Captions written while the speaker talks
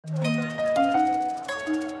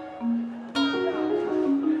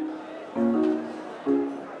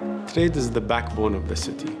Trade is the backbone of the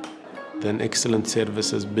city. Then excellent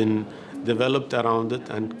service has been developed around it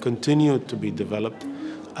and continued to be developed,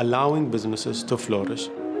 allowing businesses to flourish.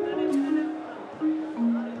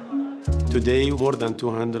 Today, more than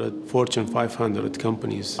 200 Fortune 500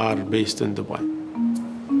 companies are based in Dubai.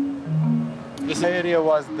 This area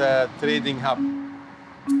was the trading hub.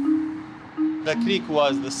 The creek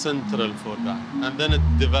was the central for that. And then it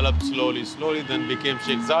developed slowly, then became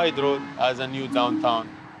Sheikh Zayed Road as a new downtown.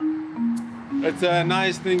 It's a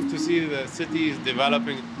nice thing to see the city is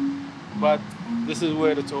developing, but this is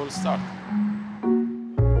where it all started.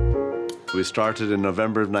 We started in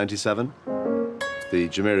November of '97. The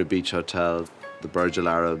Jumeirah Beach Hotel, the Burj Al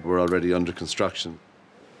Arab were already under construction.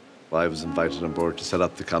 I was invited on board to set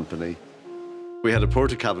up the company. We had a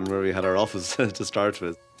porta cabin where we had our office to start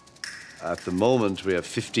with. At the moment, we have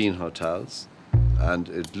 15 hotels, and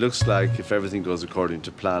it looks like if everything goes according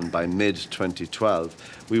to plan, by mid-2012,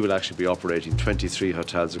 we will actually be operating 23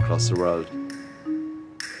 hotels across the world.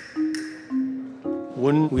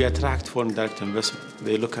 When we attract foreign direct investment,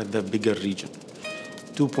 they look at the bigger region.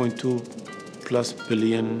 2.2+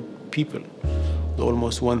 billion people,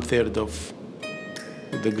 almost 1/3 of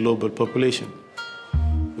the global population.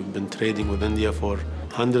 We've been trading with India for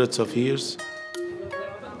hundreds of years.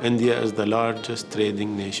 India is the largest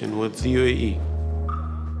trading nation with the UAE.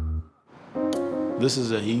 This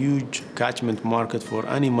is a huge catchment market for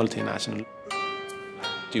any multinational.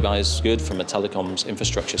 Dubai is good from a telecoms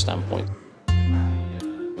infrastructure standpoint.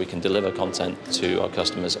 We can deliver content to our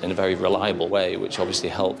customers in a very reliable way, which obviously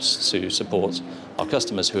helps to support our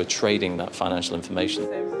customers who are trading that financial information.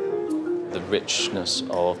 The richness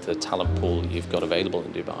of the talent pool you've got available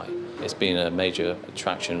in Dubai, it's been a major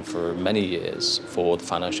attraction for many years for the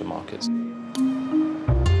financial markets.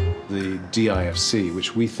 The DIFC,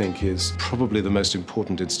 which we think is probably the most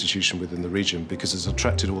important institution within the region because it's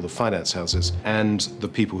attracted all the finance houses and the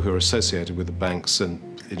people who are associated with the banks and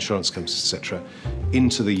insurance companies, etc.,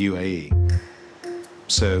 into the UAE.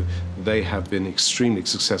 So they have been extremely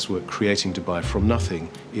successful at creating Dubai from nothing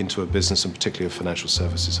into a business and particularly a financial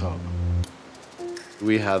services hub.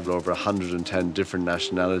 We have over 110 different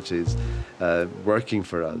nationalities working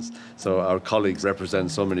for us. So our colleagues represent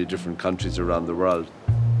so many different countries around the world.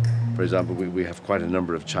 For example, we have quite a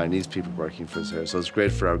number of Chinese people working for us here. So it's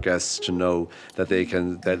great for our guests to know that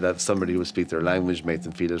that somebody who speaks their language, make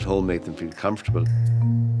them feel at home, make them feel comfortable.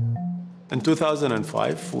 In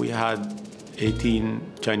 2005, we had 18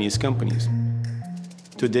 Chinese companies.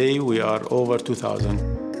 Today, we are over 2,000.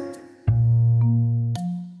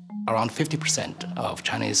 Around 50% of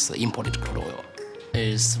Chinese imported crude oil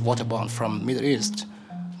is waterborne from Middle East.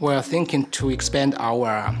 We're thinking to expand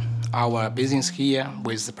our business here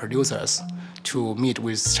with the producers to meet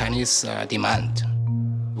with Chinese demand.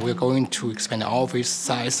 We're going to expand our office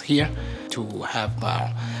size here to have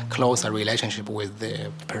a closer relationship with the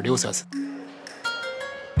producers.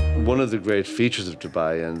 One of the great features of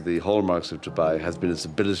Dubai and the hallmarks of Dubai has been its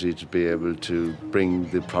ability to be able to bring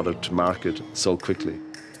the product to market so quickly.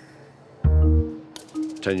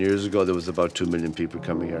 10 years ago, there was about 2 million people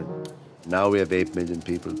coming here. Now we have 8 million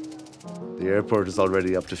people. The airport is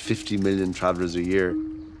already up to 50 million travellers a year.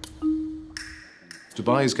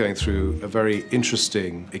 Dubai is going through a very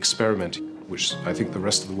interesting experiment, which I think the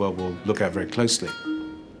rest of the world will look at very closely.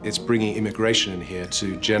 It's bringing immigration in here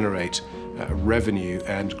to generate revenue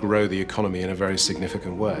and grow the economy in a very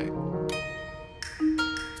significant way.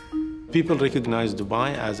 People recognize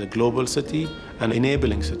Dubai as a global city, an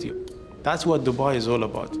enabling city. That's what Dubai is all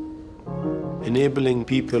about. Enabling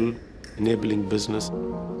people, enabling business,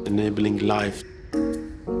 enabling life.